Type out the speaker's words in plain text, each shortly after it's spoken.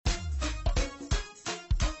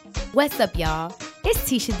What's up, y'all? It's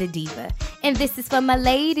Tisha the Diva, and this is for my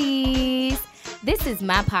ladies. This is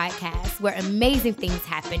my podcast where amazing things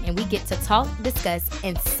happen and we get to talk, discuss,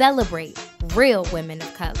 and celebrate real women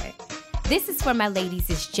of color. This is for my ladies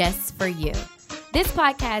is just for you. This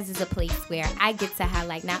podcast is a place where I get to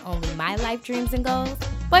highlight not only my life dreams and goals,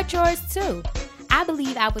 but yours too. I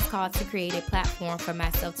believe I was called to create a platform for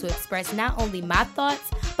myself to express not only my thoughts,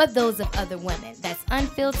 but those of other women that's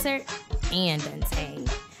unfiltered and untamed.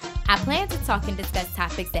 I plan to talk and discuss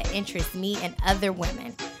topics that interest me and other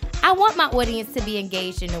women. I want my audience to be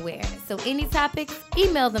engaged and aware. So any topics,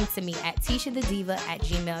 email them to me at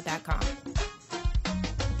tishadediva@gmail.com.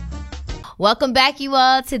 Welcome back, you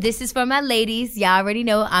all, to This Is For My Ladies. Y'all already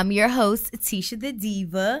know I'm your host, Tisha the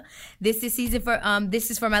Diva. This is This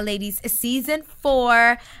Is For My Ladies, season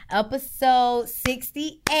 4, episode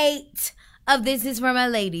 68 of This Is For My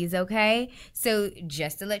Ladies, okay? So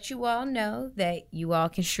just to let you all know that you all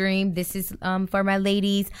can stream This Is For My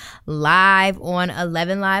Ladies live on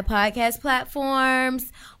 11 live podcast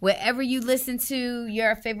platforms. Wherever you listen to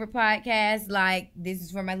your favorite podcast, like This Is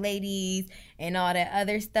For My Ladies and all that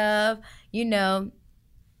other stuff, you know,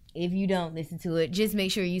 if you don't listen to it, just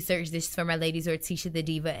make sure you search This Is For My Ladies or Tisha the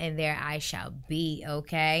Diva, and there I shall be,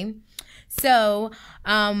 okay? So,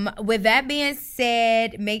 with that being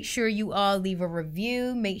said, make sure you all leave a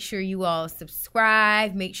review. Make sure you all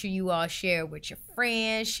subscribe. Make sure you all share with your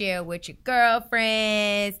friends. Share with your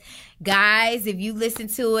girlfriends. Guys, if you listen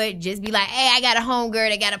to it, just be like, hey, I got a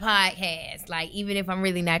homegirl that got a podcast. Like, even if I'm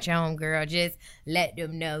really not your homegirl, just let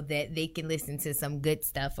them know that they can listen to some good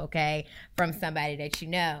stuff, okay, from somebody that you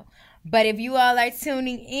know. But if you all are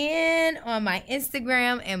tuning in on my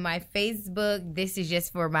Instagram and my Facebook, this is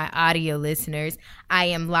just for my audio listeners. I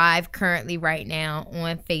am live currently right now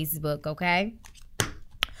on Facebook, okay?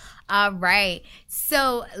 All right.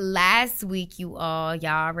 So last week, y'all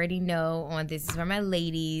already know on This Is For My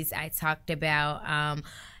Ladies, I talked about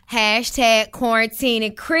hashtag quarantine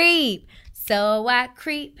and creep. So I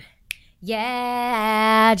creep.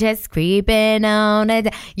 Yeah, just creeping on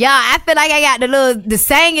it. Y'all, I feel like I got the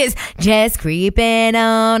saying is just creeping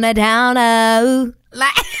on it down.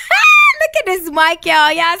 Like, look at this mic,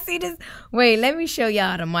 y'all. Y'all see this? Wait, let me show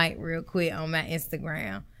y'all the mic real quick on my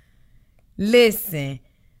Instagram. Listen,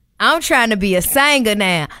 I'm trying to be a singer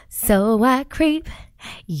now. So I creep.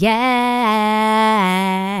 Yeah.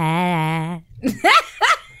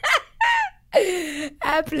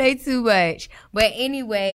 I play too much. But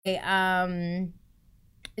anyway,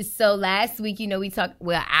 so last week, you know,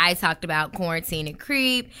 I talked about quarantine and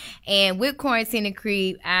creep. And with quarantine and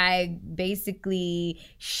creep, I basically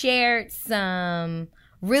shared some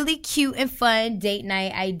really cute and fun date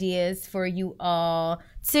night ideas for you all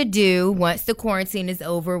to do once the quarantine is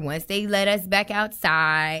over, once they let us back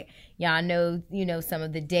outside. Y'all know, some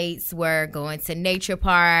of the dates were going to nature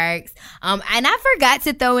parks. And I forgot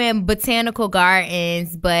to throw in botanical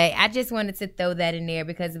gardens, but I just wanted to throw that in there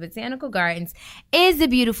because the botanical gardens is a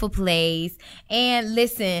beautiful place. And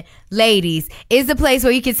listen, ladies, it's a place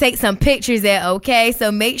where you can take some pictures at, okay?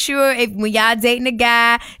 So make sure when y'all dating a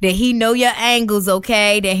guy that he know your angles,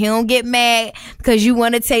 okay? That he don't get mad because you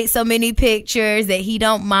want to take so many pictures, that he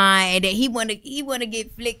don't mind, that he want to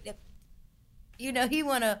get flicked. He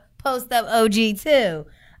want to post up OG too,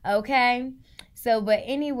 okay? So, but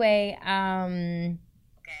anyway, okay.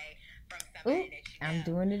 Ooh, I'm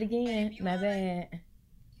doing it again. My bad.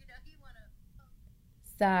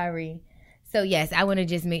 Sorry. So yes, I want to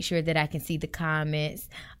just make sure that I can see the comments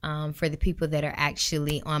for the people that are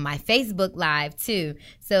actually on my Facebook Live too.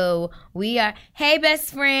 So we are, hey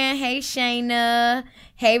best friend, hey Shayna,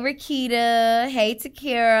 hey Rakita, hey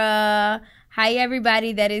Takira. Hi,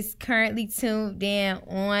 everybody that is currently tuned in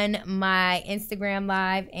on my Instagram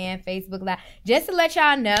Live and Facebook Live. Just to let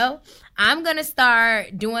y'all know, I'm going to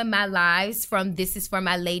start doing my lives from This Is For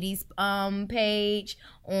My Ladies page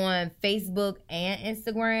on Facebook and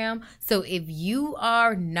Instagram. So if you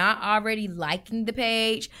are not already liking the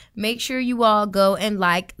page, make sure you all go and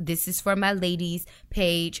like This Is For My Ladies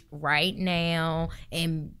page right now,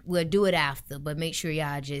 and we'll do it after. But make sure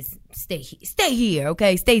y'all just stay here,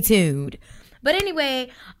 okay? Stay tuned. But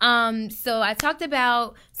anyway, so I talked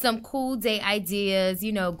about some cool date ideas,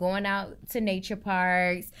 going out to nature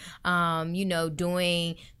parks,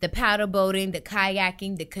 doing the paddle boating, the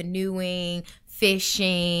kayaking, the canoeing,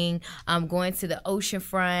 fishing, going to the ocean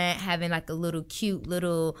front, having like a little cute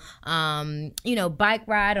little, bike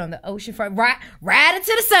ride on the ocean front, ride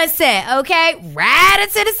into the sunset, okay? Ride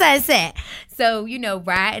into the sunset. So,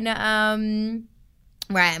 riding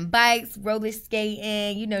riding bikes, roller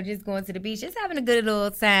skating, just going to the beach, just having a good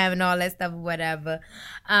little time and all that stuff or whatever.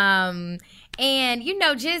 And,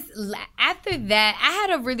 just after that, I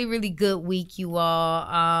had a really, really good week, you all.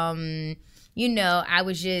 I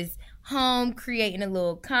was just home creating a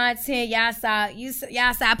little content. Y'all saw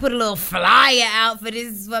I put a little flyer out for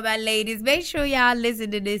This Is For My Ladies. Make sure y'all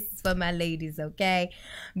listen to This Is For My Ladies, okay?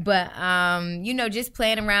 But just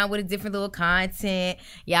playing around with a different little content.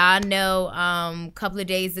 Y'all know a couple of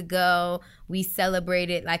days ago we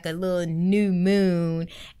celebrated like a little new moon,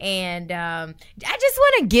 and I just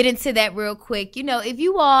want to get into that real quick. If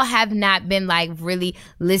you all have not been like really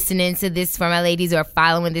listening to This For My Ladies or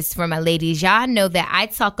following This For My Ladies, y'all know that I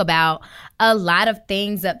talk about a lot of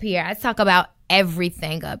things up here. I talk about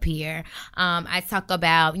everything up here. I talk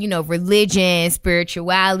about, religion,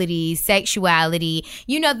 spirituality, sexuality.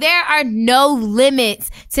 There are no limits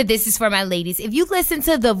to This Is For My Ladies. If you listen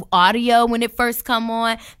to the audio when it first come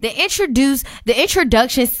on, the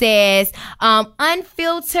introduction says,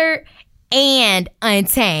 unfiltered and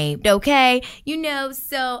untamed, okay?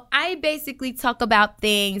 So I basically talk about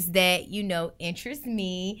things that, interest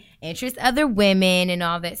me, interest other women and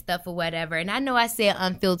all that stuff or whatever. And I know I said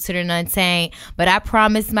unfiltered and untamed, but I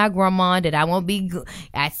promised my grandma that I won't be,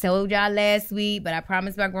 I told y'all last week, but I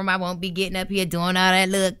promised my grandma I won't be getting up here doing all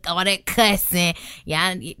that cussing.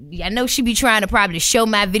 Yeah, I know she be trying to probably show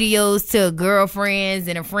my videos to her girlfriends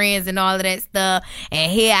and her friends and all of that stuff.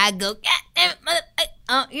 And here I go,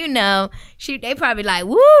 they probably like,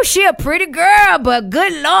 woo, she a pretty girl, but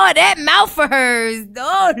good Lord, that mouth of hers.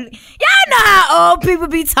 Oh, y'all know how old people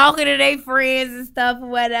be talking to their friends and stuff or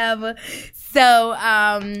whatever. So,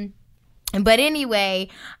 but anyway,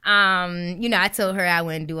 I told her I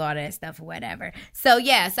wouldn't do all that stuff or whatever. So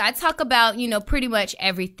yeah, so I talk about, pretty much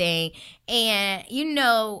everything. And,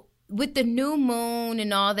 with the new moon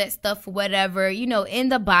and all that stuff or whatever, in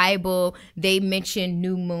the Bible, they mention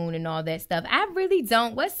new moon and all that stuff. I really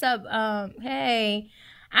don't. What's up? Hey,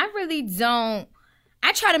 I really don't.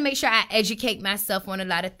 I try to make sure I educate myself on a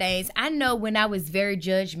lot of things. I know when I was very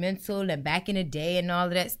judgmental and back in the day and all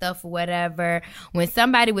of that stuff or whatever, when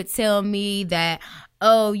somebody would tell me that,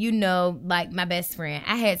 oh, like my best friend,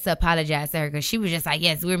 I had to apologize to her because she was just like,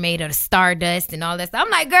 yes, we're made of stardust and all that stuff. I'm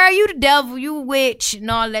like, girl, you the devil, you a witch and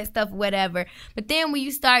all that stuff, whatever. But then when you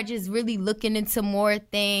start just really looking into more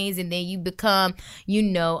things and then you become,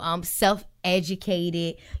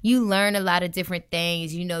 self-educated, you learn a lot of different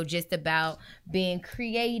things, just about being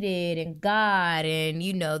created and God and,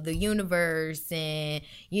 the universe and,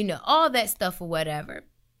 all that stuff or whatever.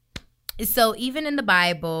 So even in the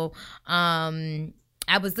Bible,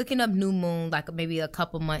 I was looking up new moon like maybe a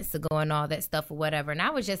couple months ago and all that stuff or whatever. And I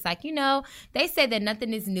was just like, they say that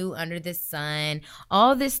nothing is new under the sun.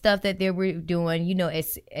 All this stuff that they were doing,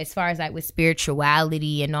 as far as like with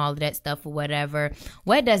spirituality and all of that stuff or whatever.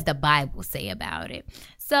 What does the Bible say about it?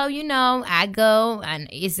 So, I go and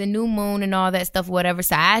it's a new moon and all that stuff or whatever.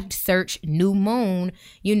 So I search new moon,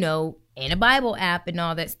 in a Bible app and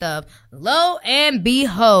all that stuff. Lo and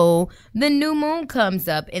behold, the new moon comes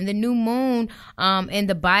up. And the new moon in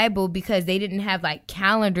the Bible, because they didn't have like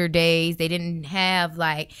calendar days, they didn't have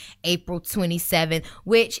like April 27th,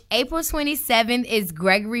 which April 27th is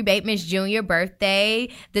Gregory Bateman's Jr. birthday,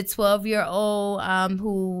 the 12-year-old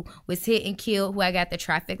who was hit and killed, who I got the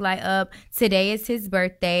traffic light up. Today is his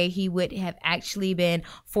birthday. He would have actually been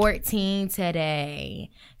 14 today.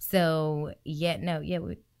 So,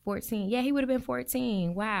 14. Yeah, he would have been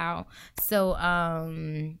 14. Wow. So,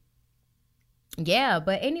 yeah,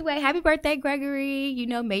 but anyway, happy birthday, Gregory.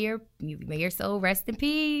 May your soul rest in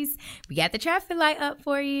peace. We got the traffic light up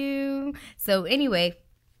for you. So anyway,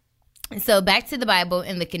 so back to the Bible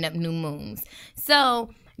and looking up new moons. So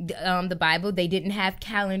the Bible, they didn't have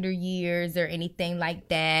calendar years or anything like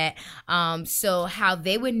that. So how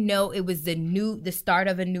they would know it was the start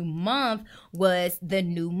of a new month was the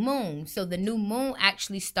new moon. So the new moon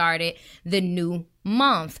actually started the new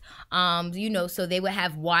month. So they would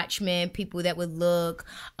have watchmen, people that would look,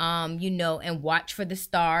 and watch for the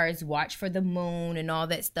stars, watch for the moon and all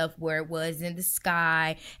that stuff, where it was in the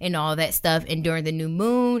sky and all that stuff. And during the new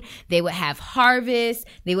moon, they would have harvest,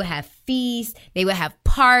 they would have feasts, they would have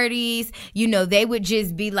parties. They would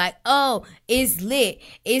just be like, oh, it's lit,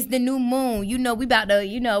 it's the new moon, we about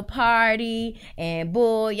to, party and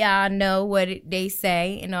bull, y'all know what they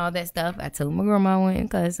say and all that stuff. I told my grandma I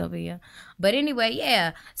went cuss over here. But anyway,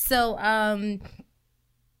 yeah. So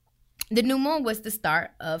the new moon was the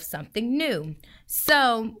start of something new.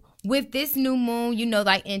 So with this new moon, you know,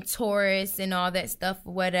 like in Taurus and all that stuff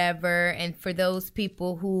or whatever, and for those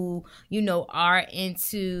people who, you know, are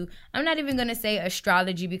into, I'm not even going to say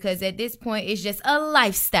astrology, because at this point it's just a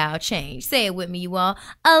lifestyle change. Say it with me, you all.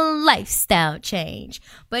 A lifestyle change.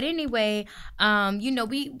 But anyway, you know,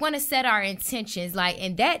 we want to set our intentions, like,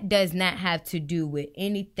 and that does not have to do with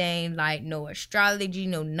anything like no astrology,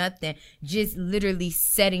 no nothing, just literally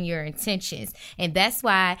setting your intentions. And that's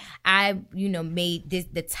why I, you know, made this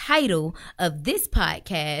the title of this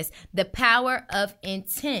podcast, The Power of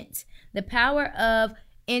Intent. The power of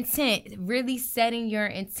intent, really setting your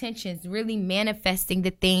intentions, really manifesting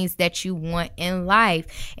the things that you want in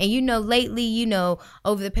life. And, you know, lately, you know,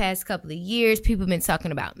 over the past couple of years, people have been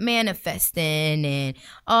talking about manifesting and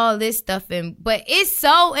all this stuff. But it's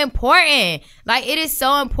so important. Like, it is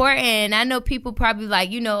so important. I know people probably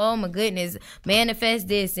like, you know, oh my goodness, manifest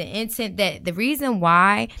this and intent that. The reason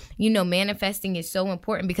why, you know, manifesting is so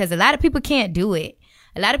important, because a lot of people can't do it.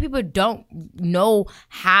 A lot of people don't know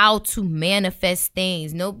how to manifest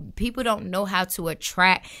things. No, people don't know how to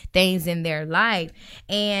attract things in their life.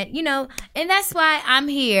 And, you know, and that's why I'm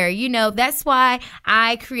here. You know, that's why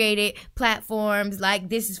I created platforms like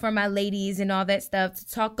This Is For My Ladies and all that stuff, to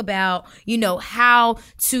talk about, you know, how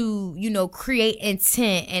to, you know, create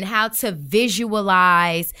intent and how to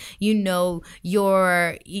visualize, you know,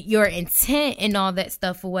 your intent and all that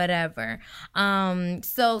stuff or whatever.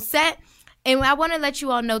 And I want to let you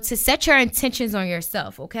all know to set your intentions on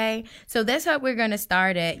yourself, okay? So that's what we're going to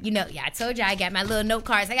start at. You know, yeah, I told you I got my little note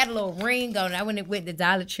cards. I got a little ring on it. I went to the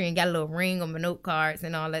Dollar Tree and got a little ring on my note cards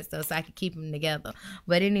and all that stuff so I could keep them together.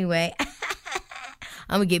 But anyway,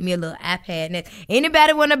 I'm going to get me a little iPad next.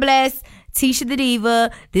 Anybody want to bless Tisha the Diva?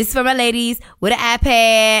 This is for my ladies with an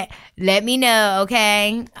iPad. Let me know,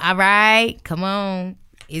 okay? All right? Come on.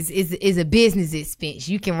 It's a business expense.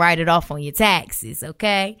 You can write it off on your taxes,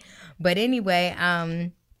 okay? But anyway,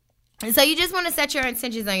 so you just want to set your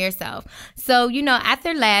intentions on yourself. So, you know,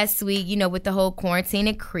 after last week, you know, with the whole quarantine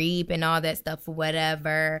and creep and all that stuff or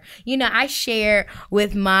whatever, you know, I shared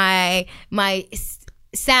with my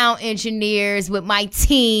sound engineers, with my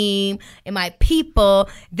team and my people,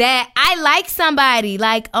 that I like somebody.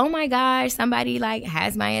 Like, oh my gosh, somebody like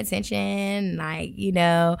has my attention. Like, you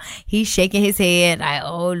know, he's shaking his head like,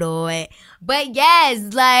 oh Lord. But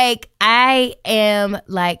yes, like, I am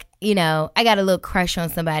like, you know, I got a little crush on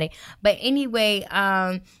somebody. But anyway,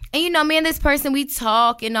 and you know, me and this person, we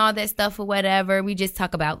talk and all that stuff or whatever. We just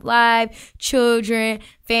talk about life, children,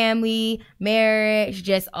 family, marriage,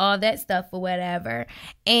 just all that stuff or whatever.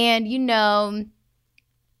 And, you know,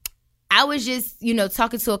 I was just, you know,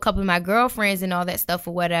 talking to a couple of my girlfriends and all that stuff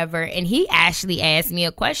or whatever. And he actually asked me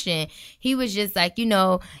a question. He was just like, you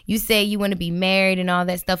know, you say you want to be married and all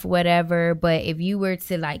that stuff or whatever, but if you were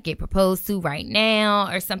to like get proposed to right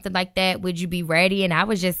now or something like that, would you be ready? And I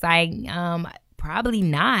was just like, probably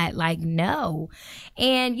not. Like, no.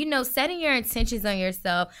 And, you know, setting your intentions on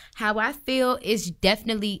yourself, how I feel is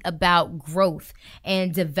definitely about growth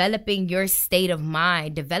and developing your state of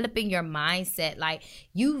mind, developing your mindset. Like,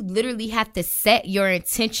 you literally have to set your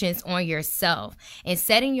intentions on yourself. And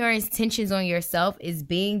setting your intentions on yourself is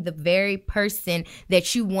being the very person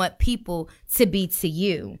that you want people to be to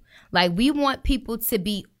you. Like, we want people to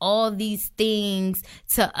be all these things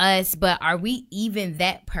to us, but are we even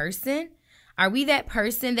that person? Are we that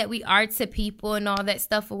person that we are to people and all that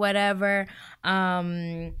stuff or whatever?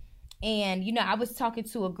 And, you know, I was talking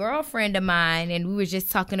to a girlfriend of mine and we were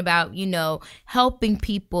just talking about, you know, helping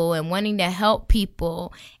people and wanting to help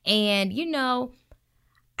people. And, you know,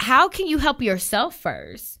 how can you help yourself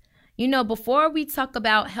first? You know, before we talk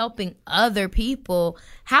about helping other people,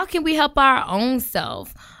 how can we help our own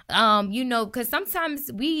self? You know, because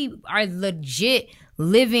sometimes we are legit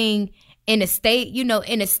living in a state, you know,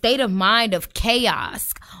 in a state of mind of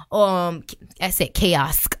chaos. I said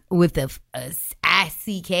chaos with a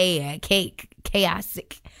I-C-K,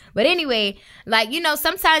 chaotic. But anyway, like, you know,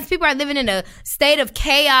 sometimes people are living in a state of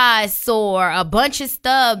chaos or a bunch of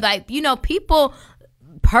stuff. Like, you know, people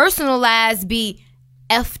personal lives be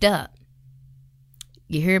effed up.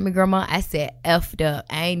 You hear me, grandma? I said effed up.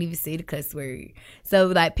 I ain't even say the cuss word. So,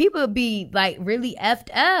 like, people be, like, really effed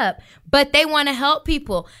up, but they want to help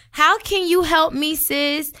people. How can you help me,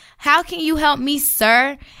 sis? How can you help me,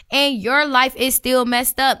 sir? And your life is still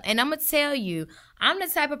messed up. And I'm going to tell you, I'm the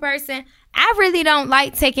type of person, I really don't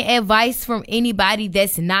like taking advice from anybody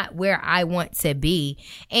that's not where I want to be.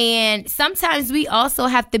 And sometimes we also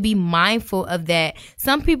have to be mindful of that.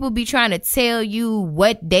 Some people be trying to tell you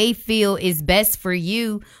what they feel is best for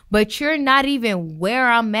you, but you're not even where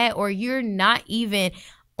I'm at, or you're not even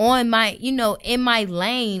on my, in my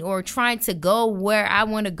lane, or trying to go where I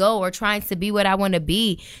want to go, or trying to be what I want to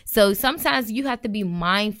be. So sometimes you have to be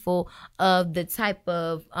mindful of the type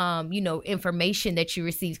of, information that you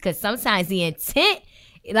receive, because sometimes the intent,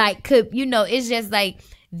 like, could, it's just like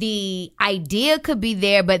the idea could be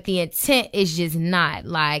there, but the intent is just not,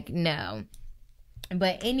 like, no.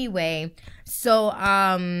 But anyway, so,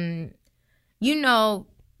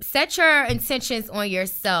 set your intentions on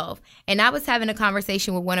yourself. And I was having a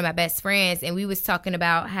conversation with one of my best friends, and we was talking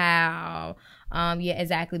about how,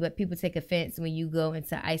 exactly. But people take offense when you go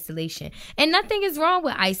into isolation. And nothing is wrong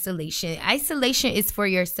with isolation. Isolation is for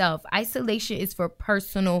yourself. Isolation is for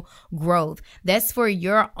personal growth. That's for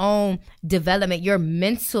your own development, your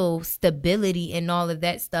mental stability, and all of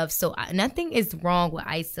that stuff. So nothing is wrong with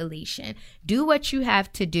isolation. Do what you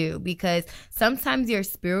have to do, because sometimes your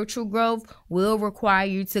spiritual growth will require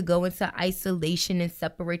you to go into isolation and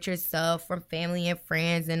separate yourself from family and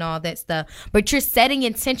friends and all that stuff. But you're setting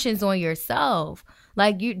intentions on yourself.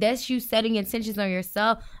 Like, that's you setting intentions on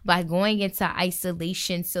yourself by going into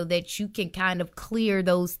isolation, so that you can kind of clear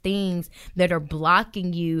those things that are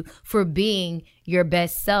blocking you for being your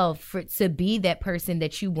best self, to be that person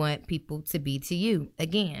that you want people to be to you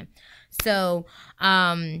again. So,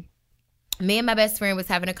 me and my best friend was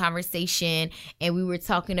having a conversation, and we were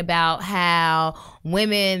talking about how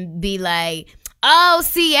women be like, oh,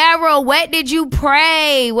 Ciara, what did you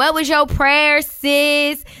pray? What was your prayer,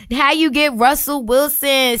 sis? How you get Russell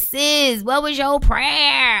Wilson, sis? What was your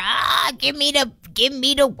prayer? Give me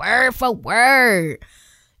the word for word.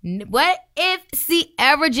 What if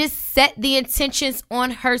Ciara just set the intentions on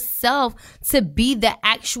herself to be the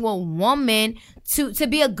actual woman, to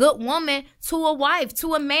be a good woman to a wife,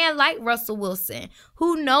 to a man like Russell Wilson?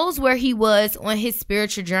 Who knows where he was on his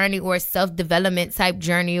spiritual journey or self-development type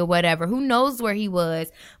journey or whatever? Who knows where he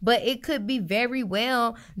was? But it could be very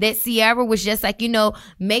well that Ciara was just like,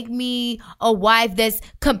 make me a wife that's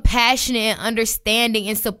compassionate and understanding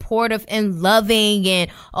and supportive and loving and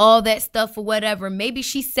all that stuff or whatever. Maybe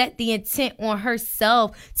she set the intent on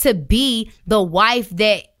herself to be the wife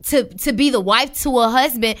that, to be the wife to a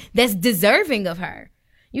husband that's deserving of her.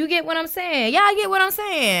 You get what I'm saying? Y'all get what I'm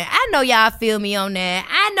saying? I know y'all feel me on that.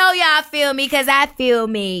 I know y'all feel me, because I feel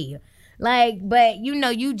me. Like, but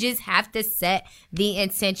you just have to set the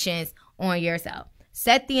intentions on yourself.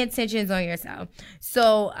 Set the intentions on yourself.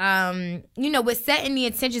 So, with setting the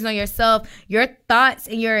intentions on yourself, your thoughts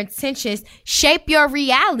and your intentions shape your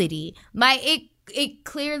reality. Like, it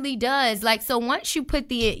clearly does. Like, so once you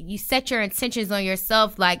set your intentions on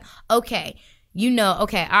yourself, like, okay,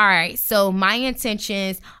 okay, all right, so my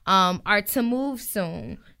intentions are to move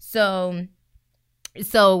soon. So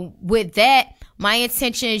with that, my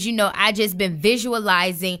intentions, I just been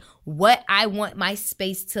visualizing what I want my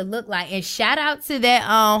space to look like. And shout out to that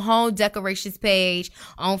home decorations page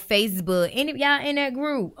on Facebook. Any of y'all in that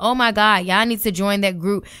group? Oh my God, y'all need to join that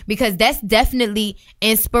group, because that's definitely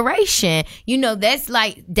inspiration. That's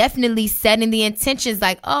like definitely setting the intentions,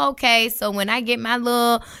 like, oh, okay, so when I get my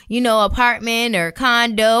little, apartment or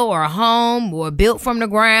condo or home or built from the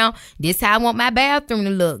ground, this how I want my bathroom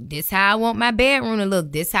to look. This how I want my bedroom to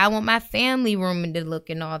look. This how I want my family room to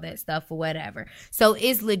look, and all that stuff or whatever. So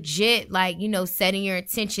it's legit, like, setting your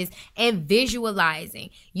intentions and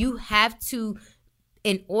visualizing. You have to,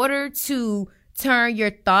 in order to turn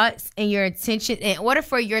your thoughts and your intentions, in order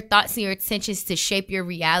for your thoughts and your intentions to shape your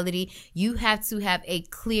reality, you have to have a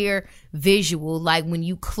clear visual. Like, when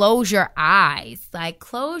you close your eyes,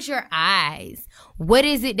 what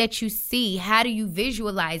is it that you see? How do you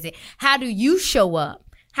visualize it? How do you show up?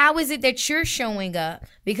 How is it that you're showing up?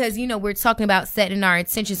 Because, we're talking about setting our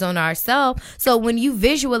intentions on ourselves. So when you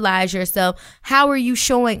visualize yourself, how are you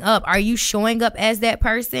showing up? Are you showing up as that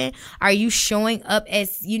person? Are you showing up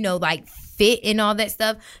as, like, fit and all that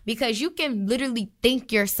stuff? Because you can literally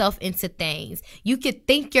think yourself into things. You could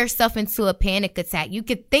think yourself into a panic attack. You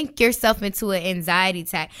could think yourself into an anxiety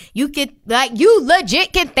attack. You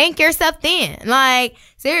legit can think yourself thin. Like,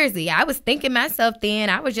 seriously, I was thinking myself thin.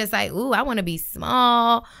 I was just like, ooh, I want to be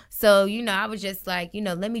small. So, I was just like,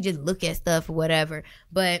 let me just look at stuff or whatever.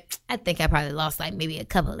 But I think I probably lost like maybe a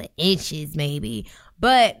couple of inches maybe.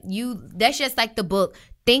 But that's just like the book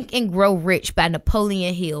Think and Grow Rich by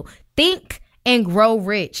Napoleon Hill. Think and grow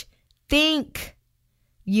rich. Think.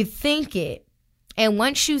 You think it. And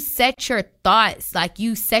once you set your thoughts, like,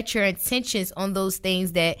 you set your intentions on those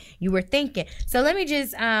things that you were thinking. So let me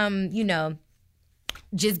just,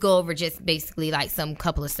 just go over just basically like some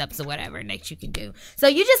couple of steps or whatever that you can do. So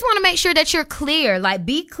you just want to make sure that you're clear, like,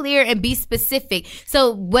 be clear and be specific.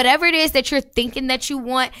 So whatever it is that you're thinking that you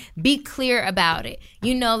want, be clear about it.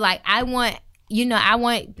 Like, I want, I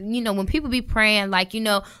want, when people be praying, like,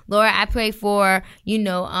 Lord, I pray for,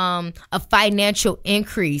 a financial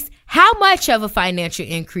increase. How much of a financial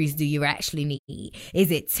increase do you actually need? Is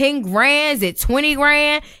it 10 grand? Is it 20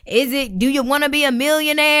 grand? Do you want to be a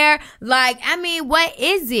millionaire? Like, I mean, what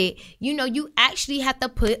is it? You actually have to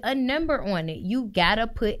put a number on it. You got to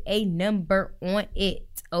put a number on it.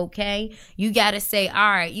 Okay. You got to say, all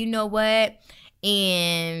right, you know what?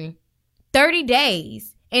 In 30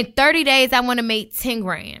 days, I want to make 10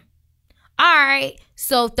 grand. All right.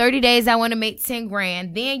 So 30 days, I want to make 10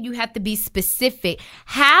 grand. Then you have to be specific.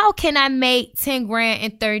 How can I make 10 grand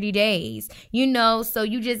in 30 days? So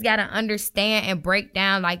you just got to understand and break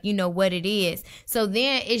down, like, what it is. So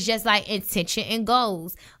then it's just like intention and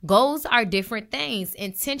goals. Goals are different things.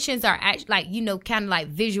 Intentions are actually like, kind of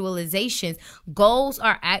like visualizations. Goals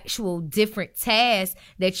are actual different tasks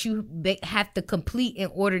that you have to complete in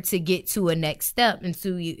order to get to a next step and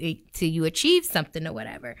till you achieve something or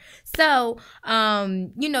whatever. So,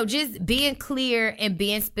 just being clear and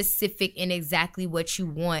being specific in exactly what you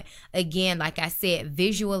want. Again, like I said,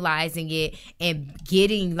 visualizing it and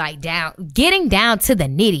getting down to the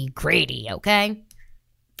nitty gritty. Okay.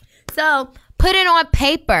 So put it on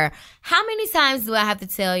paper. How many times do I have to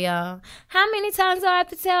tell y'all?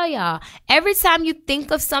 Every time you think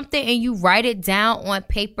of something and you write it down on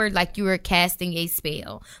paper, like you are casting a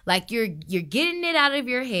spell, like you're getting it out of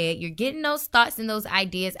your head. You're getting those thoughts and those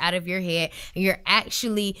ideas out of your head, and you're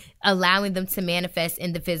actually allowing them to manifest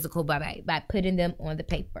in the physical by putting them on the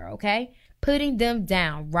paper. Okay. Putting them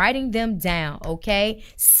down, writing them down, okay?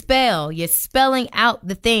 You're spelling out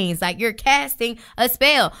the things, like you're casting a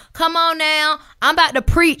spell. Come on now. I'm about to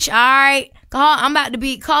preach, all right? Call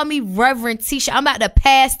me Reverend Tisha. I'm about to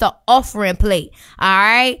pass the offering plate, all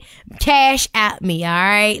right? Cash at me, all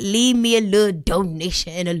right? Leave me a little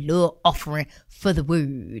donation and a little offering for the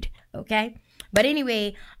word, okay? But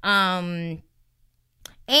anyway,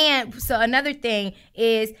 and so another thing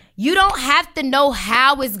is, you don't have to know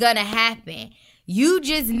how it's going to happen. You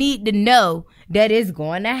just need to know that it's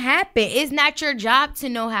going to happen. It's not your job to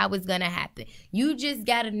know how it's going to happen. You just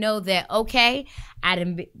got to know that, okay, I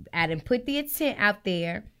done put the intent out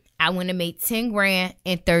there. I want to make 10 grand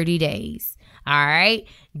in 30 days. All right.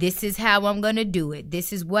 This is how I'm going to do it.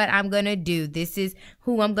 This is what I'm going to do. This is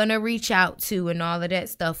who I'm going to reach out to and all of that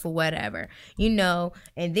stuff or whatever, and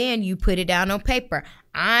then you put it down on paper.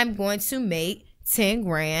 I'm going to make 10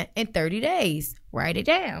 grand in 30 days. Write it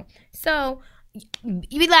down. So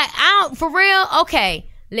you be like, for real?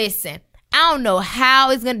 Okay, listen, I don't know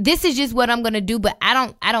how it's going to, this is just what I'm going to do, but I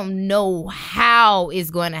don't know how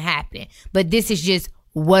it's going to happen, but this is just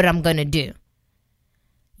what I'm going to do.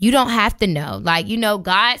 You don't have to know. Like,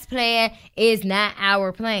 God's plan is not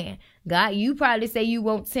our plan. God, you probably say you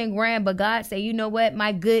want 10 grand, but God say, you know what,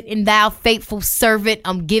 my good and thou faithful servant,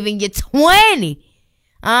 I'm giving you 20.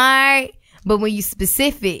 All right. But when you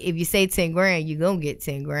specific, if you say 10 grand, you're going to get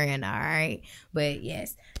 10 grand. All right. But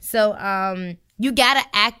yes. So, you got to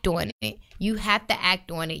act on it. You have to act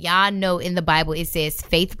on it. Y'all know in the Bible, it says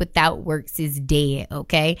faith without works is dead.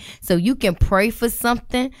 Okay. So you can pray for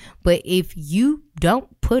something, but if you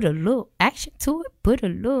don't put a little action to it, put a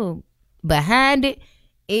little behind it,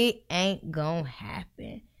 it ain't going to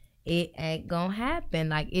happen. It ain't going to happen.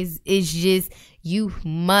 Like it's just, you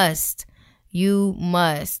must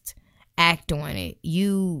act on it.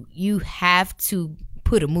 You have to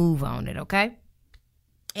put a move on it. Okay.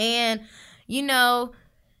 And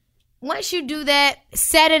once you do that,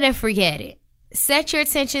 set it and forget it. Set your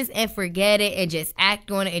intentions and forget it and just act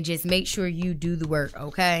on it and just make sure you do the work,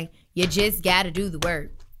 okay? You just got to do the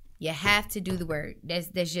work. You have to do the work. That's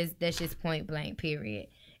just point blank, period.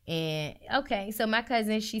 And okay, so my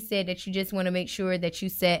cousin, she said that you just want to make sure that you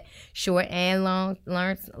set short and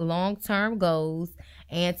long-term goals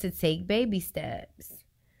and to take baby steps.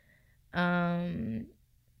 I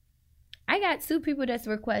got 2 people that's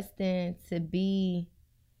requesting to be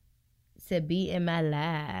in my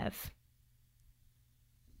live.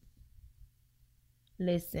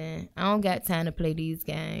 Listen, I don't got time to play these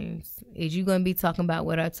games. Is you gonna be talking about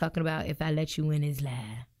what I'm talking about if I let you in his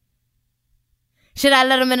live? Should I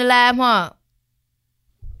let him in the live, huh?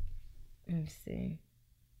 Let me see.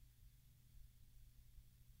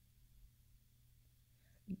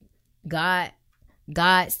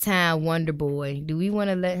 God's time, Wonder Boy. Do we want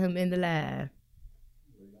to let him in the live?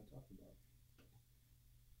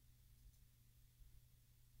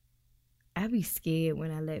 I be scared when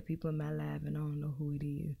I let people in my live and I don't know who it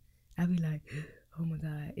is. I be like, oh my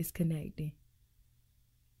God, it's connecting.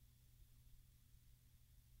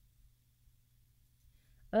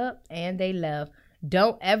 Up and they left.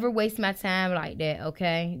 Don't ever waste my time like that,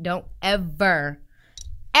 okay? Don't ever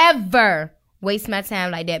waste my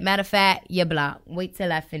time like that. Matter of fact, you're blocked. Wait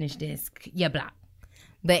till I finish this. You're blocked.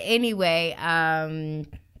 But anyway,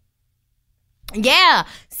 yeah,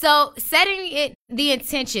 so setting the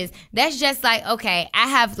intentions, that's just like, okay, I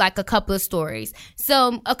have like a couple of stories.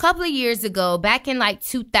 So a couple of years ago, back in like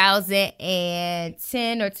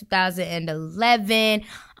 2010 or 2011,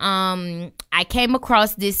 I came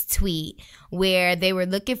across this tweet where they were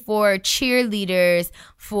looking for cheerleaders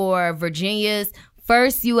for Virginia's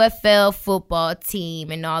first UFL football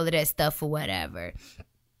team and all of that stuff or whatever.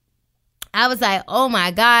 I was like, oh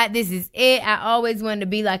my God, this is it. I always wanted to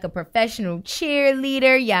be like a professional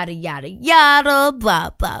cheerleader, yada, yada, yada,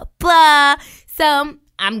 blah, blah, blah. So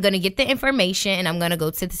I'm going to get the information and I'm going to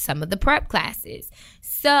go to some of the prep classes.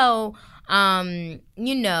 So,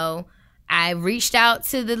 you know, I reached out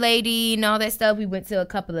to the lady and all that stuff. We went to a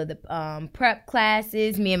couple of the prep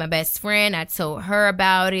classes. Me and my best friend, I told her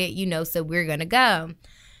about it, you know, so we're going to go.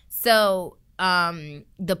 So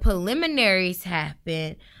the preliminaries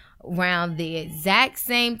happened around the exact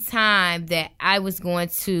same time that I was going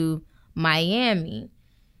to Miami.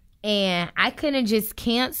 And I couldn't just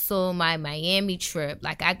cancel my Miami trip.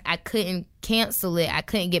 Like, I couldn't cancel it. I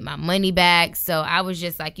couldn't get my money back. So I was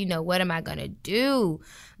just like, you know, what am I going to do?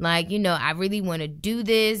 Like, you know, I really want to do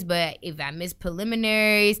this. But if I miss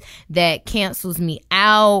preliminaries, that cancels me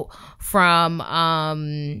out from,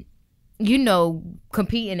 you know,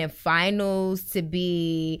 competing in finals to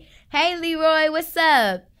be, hey, Leroy, what's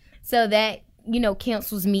up? So that, you know,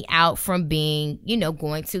 cancels me out from being, you know,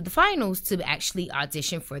 going to the finals to actually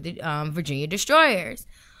audition for the Virginia Destroyers.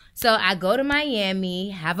 So I go to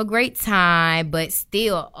Miami, have a great time, but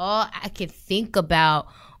still all I could think about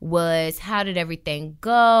was how did everything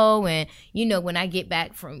go? And, you know, when I get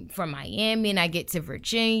back from Miami and I get to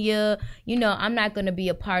Virginia, you know, I'm not going to be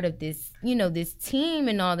a part of this, you know, this team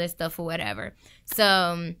and all that stuff or whatever.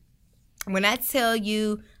 So when I tell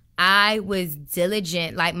you, I was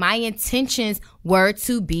diligent. Like, my intentions were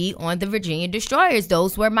to be on the Virginia Destroyers.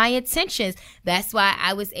 Those were my intentions. That's why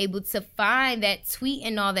I was able to find that tweet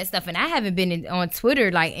and all that stuff. And I haven't been on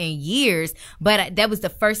Twitter like in years, but that was the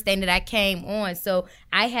first thing that I came on. So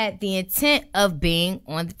I had the intent of being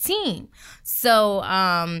on the team. So,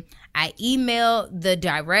 I emailed the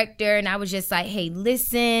director and I was just like, hey,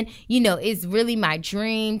 listen, you know, it's really my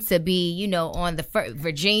dream to be, you know, on the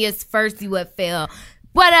Virginia's first UFL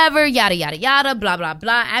whatever, yada, yada, yada, blah, blah,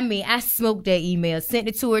 blah. I mean, I smoked that email, sent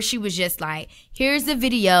it to her. She was just like, here's the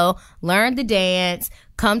video, learn the dance,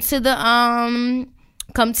 come to the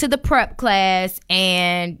prep class,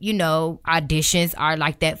 and, you know, auditions are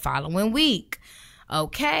like that following week.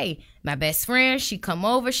 Okay. My best friend, she come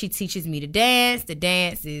over, she teaches me to dance. The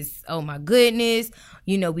dance is, oh my goodness.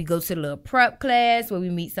 You know, we go to the little prep class where we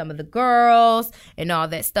meet some of the girls and all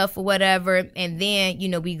that stuff or whatever. And then, you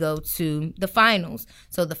know, we go to the finals.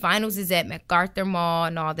 So the finals is at MacArthur Mall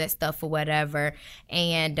and all that stuff or whatever.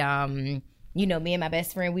 And, you know, me and my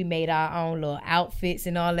best friend, we made our own little outfits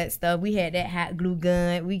and all that stuff. We had that hot glue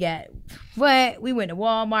gun. We got, we went to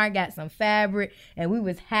Walmart, got some fabric, and we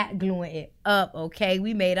was hot gluing it up, okay?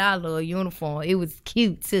 We made our little uniform. It was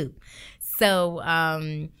cute, too. So,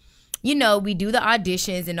 you know, we do the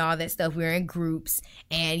auditions and all that stuff. We're in groups.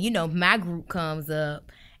 And, you know, my group comes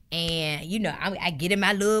up. And, you know, I get in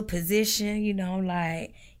my little position. You know, I'm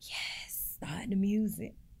like, yes, start the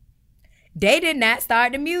music. They did not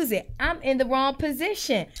start the music. I'm in the wrong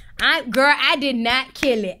position. I did not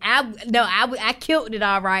kill it. I killed it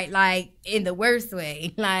all right, like in the worst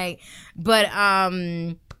way. Like, but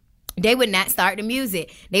they would not start the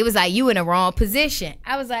music. They was like, you in the wrong position.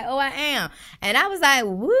 I was like, oh, I am. And I was like,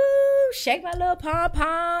 woo, shake my little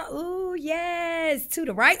pom-pom. Ooh, yes, to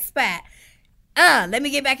the right spot. Let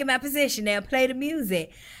me get back in my position now, play the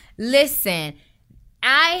music. Listen,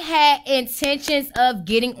 I had intentions of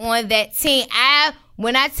getting on that team.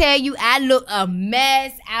 When I tell you I look a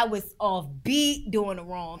mess, I was off beat, doing the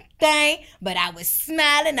wrong thing, but I was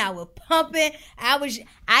smiling, I was pumping.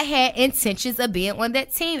 I had intentions of being on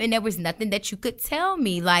that team, and there was nothing that you could tell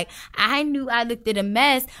me. Like, I knew I looked at a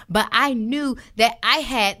mess, but I knew that I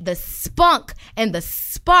had the spunk and the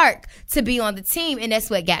spark to be on the team, and that's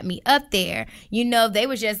what got me up there. You know, they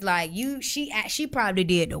was just like, she probably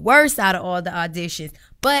did the worst out of all the auditions,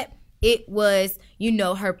 but it was, you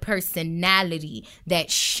know, her personality that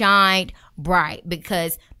shined bright,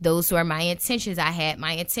 because those were my intentions. I had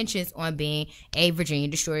my intentions on being a Virginia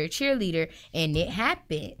Destroyer cheerleader, and it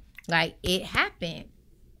happened. Like, it happened.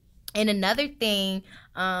 And another thing,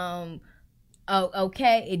 Oh,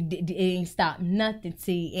 okay. It ain't stopped nothing.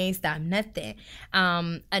 See, it ain't stopped nothing.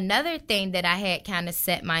 Another thing that I had kind of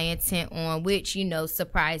set my intent on, which,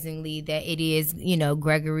 surprisingly, that it is,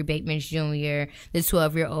 Gregory Bateman Jr., the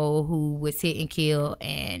 12-year-old who was hit and killed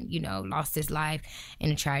and, lost his life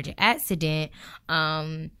in a tragic accident.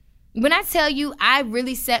 When I tell you, I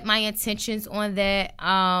really set my intentions on that.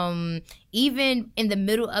 Even in the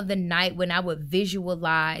middle of the night when I would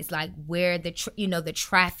visualize like where the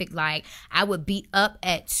traffic light, I would be up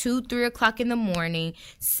at 2-3 o'clock in the morning,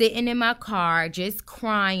 sitting in my car, just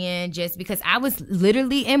crying, just because I was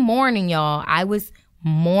literally in mourning, y'all. I was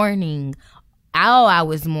mourning. Oh, I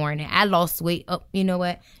was mourning. I lost weight. Oh, you know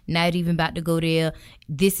what? Not even about to go there.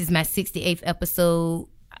 This is my 68th episode.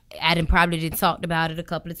 I probably talked about it a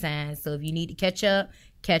couple of times. So if you need to catch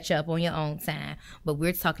up on your own time. But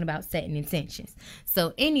we're talking about setting intentions.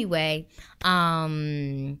 So anyway,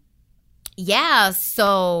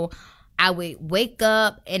 so I would wake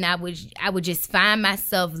up and I would just find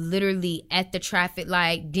myself literally at the traffic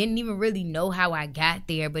light. Didn't even really know how I got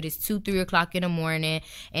there, but it's 2-3 o'clock in the morning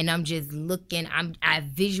and I'm just looking. I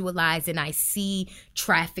visualize and I see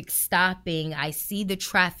traffic stopping. I see the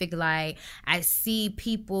traffic light. I see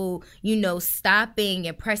people, stopping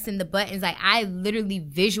and pressing the buttons. Like I literally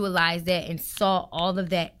visualized that and saw all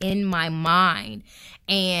of that in my mind.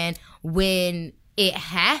 And when it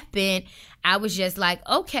happened, I was just like,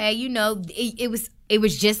 okay, it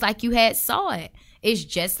was just like you had saw it. It's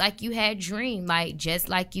just like you had dreamed, like just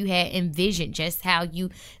like you had envisioned, just how you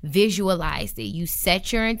visualized it. You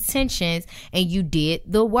set your intentions and you did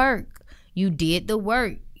the work.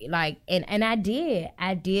 Like, and I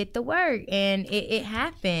did the work and it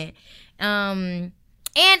happened.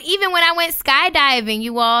 And even when I went skydiving,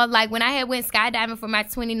 you all, like when I had went skydiving for my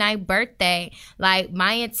 29th birthday, like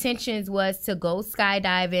my intentions was to go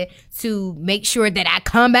skydiving to make sure that I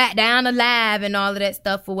come back down alive and all of that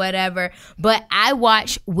stuff or whatever. But I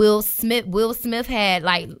watched Will Smith. Will Smith had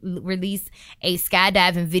like released a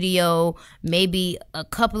skydiving video maybe a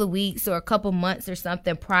couple of weeks or a couple months or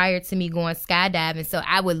something prior to me going skydiving. So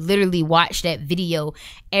I would literally watch that video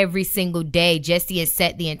every single day just to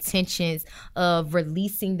set the intentions of releasing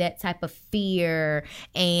that type of fear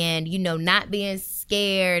and, not being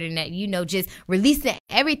scared and that, just releasing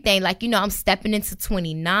everything. Like, I'm stepping into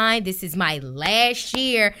 29. This is my last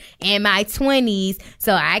year in my 20s.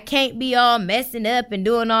 So I can't be all messing up and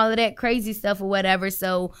doing all of that crazy stuff or whatever.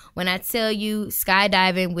 So when I tell you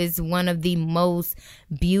skydiving was one of the most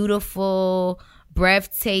beautiful,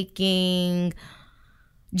 breathtaking,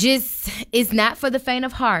 it's not for the faint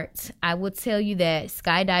of heart. I will tell you that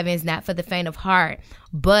skydiving is not for the faint of heart.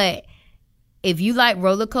 But if you like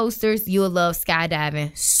roller coasters, you'll love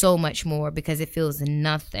skydiving so much more because it feels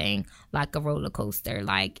nothing like a roller coaster.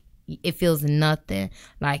 Like it feels nothing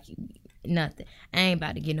like nothing. I ain't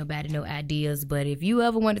about to get nobody no ideas, but if you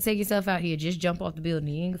ever want to take yourself out here, just jump off the building.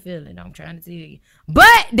 You ain't gonna feel it. I'm trying to tell you.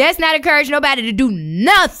 But that's not encourage nobody to do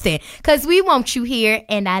nothing because we want you here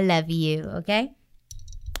and I love you, okay?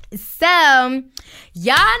 So,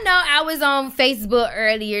 y'all know I was on Facebook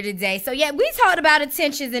earlier today. So, yeah, we talked about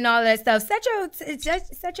intentions and all that stuff. Set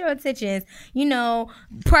your intentions,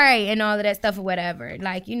 pray and all of that stuff or whatever.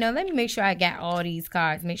 Like, let me make sure I got all these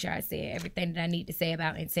cards. Make sure I say everything that I need to say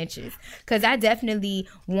about intentions. Because I definitely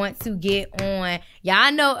want to get on.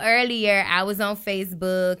 Y'all know earlier I was on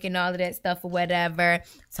Facebook and all of that stuff or whatever.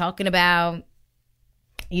 Talking about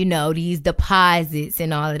these deposits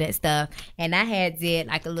and all of that stuff. And I had did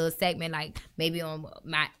like a little segment, like maybe on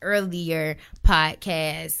my earlier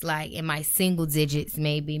podcast, like in my single digits,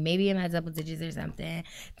 maybe in my double digits or something.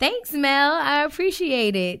 Thanks, Mel. I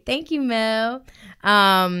appreciate it. Thank you, Mel.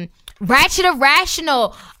 Ratchet or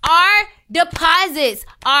rational. Our deposits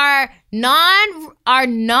are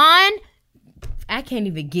I can't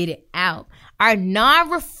even get it out. Are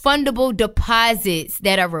non-refundable deposits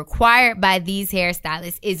that are required by these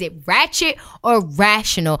hairstylists. Is it ratchet or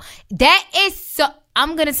rational? That is so...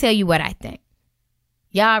 I'm going to tell you what I think.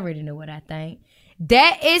 Y'all already know what I think.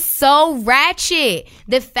 That is so ratchet.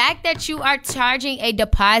 The fact that you are charging a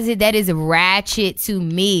deposit, that is ratchet to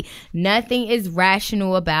me. Nothing is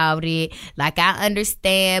rational about it. Like, I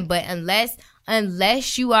understand, but unless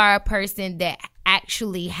you are a person that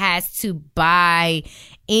actually has to buy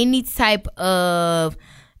any type of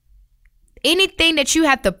anything that you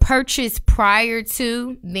have to purchase prior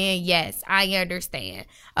to, then yes, I understand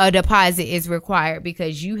a deposit is required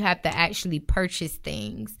because you have to actually purchase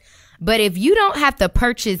things. But if you don't have to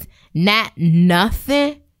purchase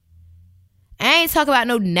nothing I ain't talking about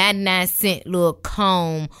no 99-cent little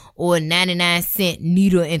comb or 99-cent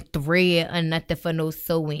needle and thread or nothing for no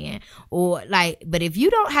sewing. Or like, but if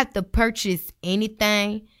you don't have to purchase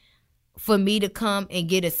anything for me to come and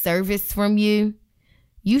get a service from you,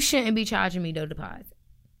 you shouldn't be charging me no deposit.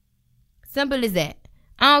 Simple as that.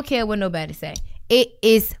 I don't care what nobody say. It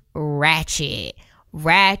is ratchet.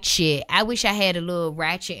 Ratchet. I wish I had a little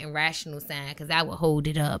ratchet and rational sign because I would hold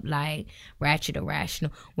it up like ratchet or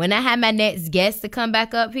rational. When I have my next guest to come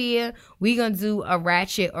back up here, we going to do a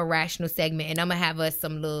ratchet or rational segment, and I'm going to have us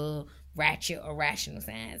some little ratchet or rational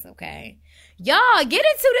signs, okay? Y'all, get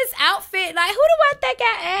into this outfit. Like, who do I think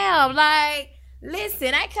I am? Like,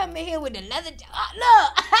 listen, I come in here with another...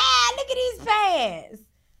 look. Look at these pants.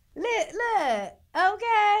 Look.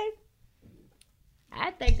 Okay.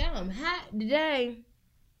 I think I'm hot today.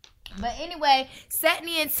 But anyway, setting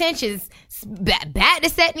the intentions. Back to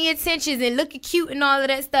setting the intentions and looking cute and all of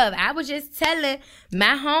that stuff. I was just telling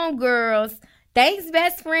my homegirls, thanks,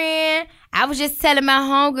 best friend. I was just telling my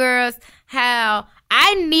homegirls how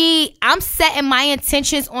I'm setting my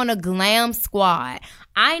intentions on a glam squad.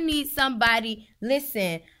 I need somebody.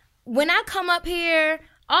 Listen, when I come up here,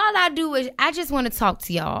 all I do is I just want to talk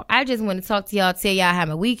to y'all. I just want to talk to y'all, tell y'all how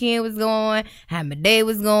my weekend was going, how my day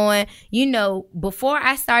was going. You know, before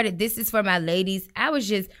I started This Is For My Ladies, I was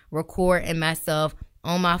just recording myself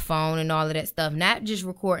on my phone and all of that stuff. Not just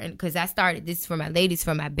recording because I started This Is For My Ladies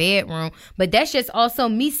from my bedroom, but that's just also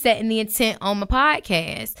me setting the intent on my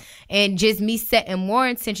podcast and just me setting more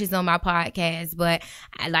intentions on my podcast. But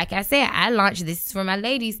like I said, I launched This Is For My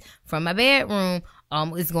Ladies from my bedroom.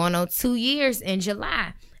 It's going on 2 years in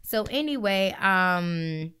July. So anyway, what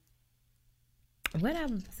I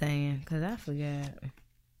was saying, because I forgot.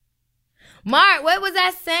 Mark, what was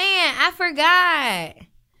I saying? I forgot.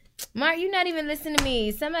 Mark, you're not even listening to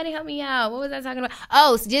me. Somebody help me out. What was I talking about?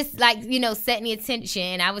 Oh, so just like, setting the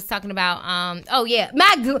attention. I was talking about,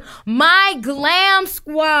 my glam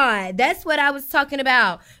squad. That's what I was talking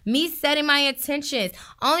about. Me setting my intentions.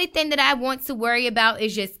 Only thing that I want to worry about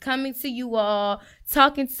is just coming to you all,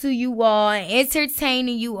 talking to you all,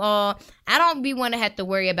 entertaining you all. I don't want to have to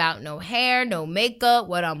worry about no hair, no makeup,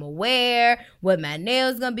 what I'm gonna wear, what my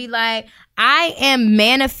nails gonna be like. I am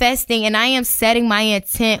manifesting and I am setting my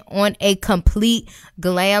intent on a complete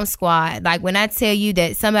glam squad. Like when I tell you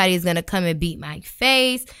that somebody is gonna come and beat my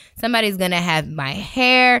face, somebody's gonna have my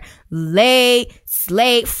hair laid,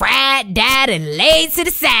 slayed, fried, dyed, and laid to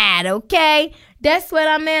the side, okay? That's what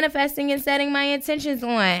I'm manifesting and setting my intentions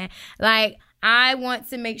on. Like, I want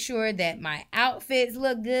to make sure that my outfits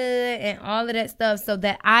look good and all of that stuff so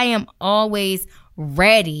that I am always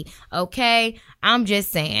ready, okay? I'm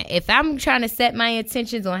just saying, if I'm trying to set my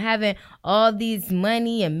intentions on having all these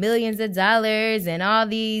money and millions of dollars and all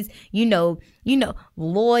these,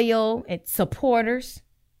 loyal and supporters,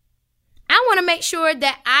 I want to make sure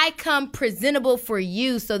that I come presentable for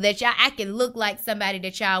you so that I can look like somebody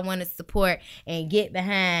that y'all want to support and get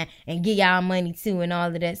behind and give y'all money to and all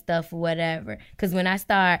of that stuff or whatever. Because when I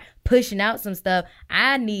start pushing out some stuff,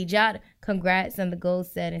 I need y'all to congrats on the goal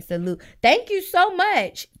setting. Salute. Thank you so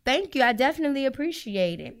much. Thank you. I definitely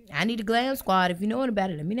appreciate it. I need a glam squad. If you know what about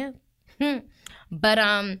it, let me know.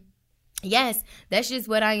 But yes, that's just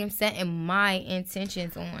what I am setting my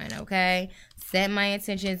intentions on, okay? Set my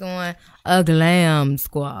intentions on a glam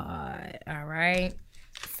squad, all right?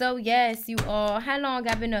 So, yes, you all, how long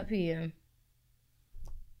I been up here?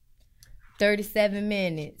 37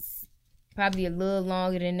 minutes. Probably a little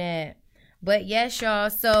longer than that. But, yes, y'all,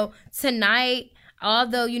 so tonight,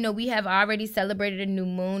 although, we have already celebrated a new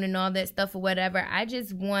moon and all that stuff or whatever, I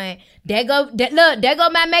just want... There go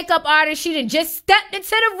my makeup artist. She done just stepped into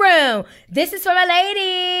the room. This is for my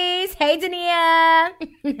ladies. Hey, Dania.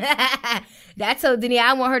 I told Dania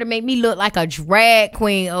I want her to make me look like a drag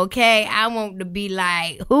queen, okay? I want to be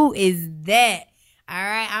like, who is that? All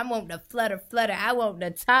right? I want the flutter. I want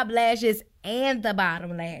the top lashes and the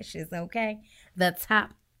bottom lashes, okay? The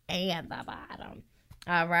top and the bottom.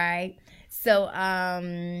 All right? So,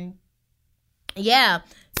 yeah.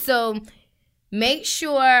 So, make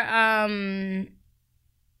sure,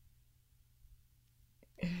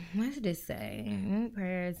 what did it say? What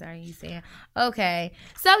prayers are you saying? Okay.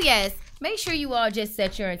 So, yes, make sure you all just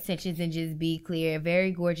set your intentions and just be clear.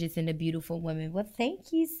 Very gorgeous and a beautiful woman. Well,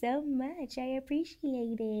 thank you so much. I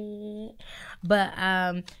appreciate it. But,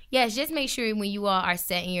 yes, just make sure when you all are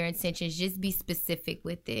setting your intentions, just be specific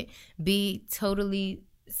with it. Be totally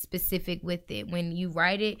specific with it. When you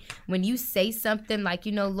write it, when you say something like,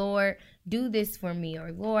 Lord, do this for me,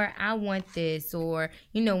 or Lord, I want this, or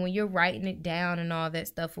when you're writing it down and all that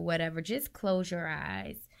stuff or whatever, just close your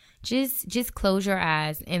eyes. just close your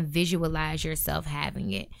eyes and visualize yourself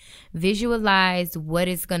having it. Visualize what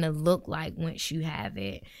it's going to look like once you have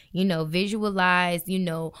it. Visualize,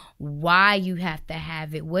 why you have to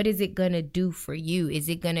have it. What is it going to do for you? Is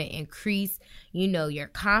it going to increase, your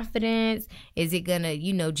confidence? Is it going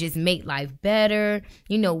to, just make life better?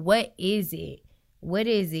 What is it? What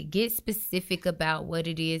is it? Get specific about what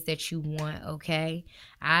it is that you want, okay?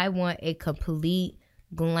 I want a complete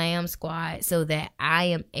glam squad so that I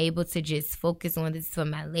am able to just focus on this for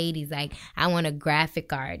my ladies. Like, I want a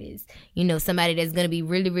graphic artist, somebody that's going to be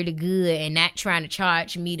really, really good and not trying to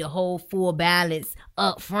charge me the whole full balance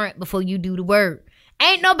up front before you do the work.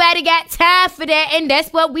 Ain't nobody got time for that, and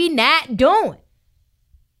that's what we not doing.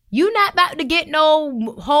 You not about to get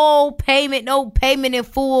no whole payment, no payment in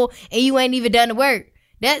full, and you ain't even done the work.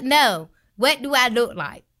 No. What do I look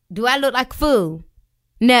like? Do I look like a fool?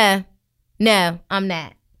 No, I'm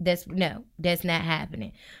not. That's not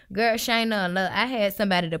happening. Girl, Shayna, look, I had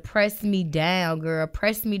somebody to press me down, girl.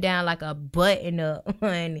 Press me down like a button up,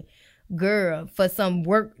 honey. Girl, for some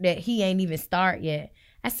work that he ain't even start yet.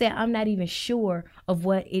 I said, I'm not even sure of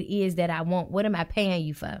what it is that I want. What am I paying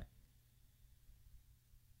you for?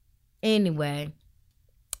 Anyway,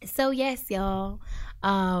 so yes, y'all.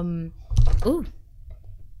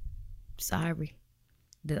 Sorry.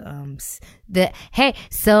 Hey,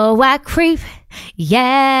 so I creep.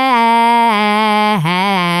 Yeah.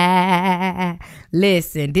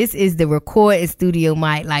 Listen, this is the recording studio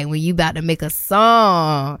mic, like when you about to make a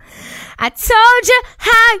song. I told you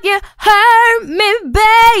how you hurt me,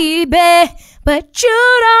 baby, but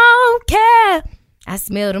you don't care. I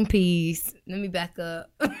smell them peas. Let me back up.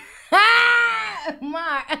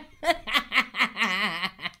 Mark.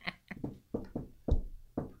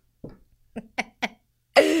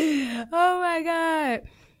 Oh my God.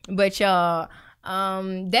 But y'all,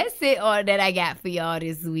 that's it all that I got for y'all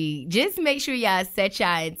this week. Just make sure y'all set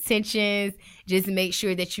y'all intentions. Just make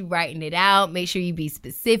sure that you writing it out. Make sure you be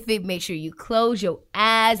specific. Make sure you close your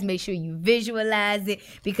eyes. Make sure you visualize it,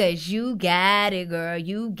 because you got it, girl.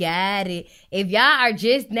 You got it. If y'all are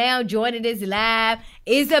just now joining this live,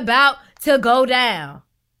 it's about to go down.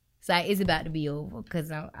 So it's about to be over,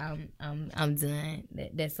 because I'm done.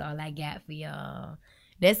 That's all I got for y'all.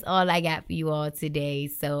 That's all I got for you all today.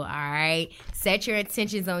 So, all right, set your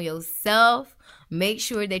intentions on yourself. Make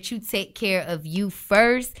sure that you take care of you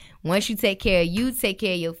first. Once you take care of you, take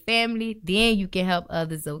care of your family, then you can help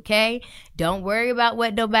others, okay? Don't worry about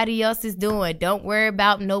what nobody else is doing. Don't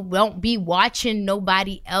be watching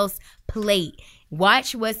nobody else plate.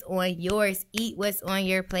 Watch what's on yours. Eat what's on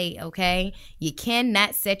your plate, okay? You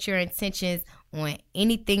cannot set your intentions on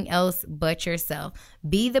anything else but yourself.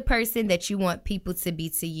 Be the person that you want people to be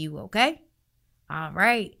to you, okay? All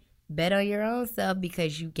right. Bet on your own self,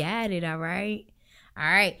 because you got it, all right? All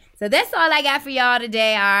right. So that's all I got for y'all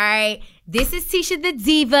today, all right? This is Tisha the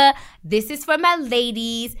Diva. This is for my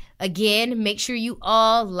ladies. Again, make sure you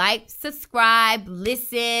all like, subscribe,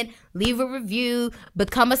 listen, leave a review,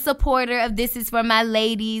 become a supporter of This Is For My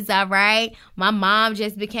Ladies, all right? My mom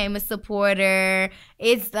just became a supporter.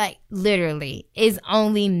 It's like, literally, it's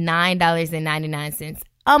only $9.99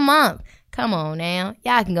 a month. Come on now.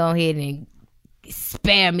 Y'all can go ahead and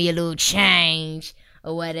spare me a little change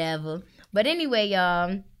or whatever. But anyway,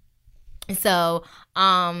 y'all, so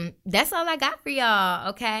that's all I got for y'all,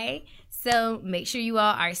 okay? So make sure you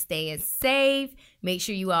all are staying safe. Make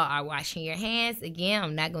sure you all are washing your hands. Again,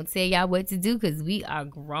 I'm not going to tell y'all what to do, because we are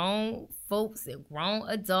grown folks and grown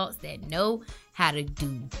adults that know how to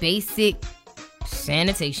do basic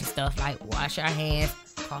sanitation stuff, like wash our hands,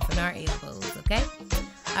 cough in our elbows, okay?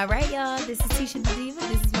 All right, y'all, this is Tisha the Diva.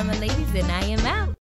 This is for my ladies, and I am out.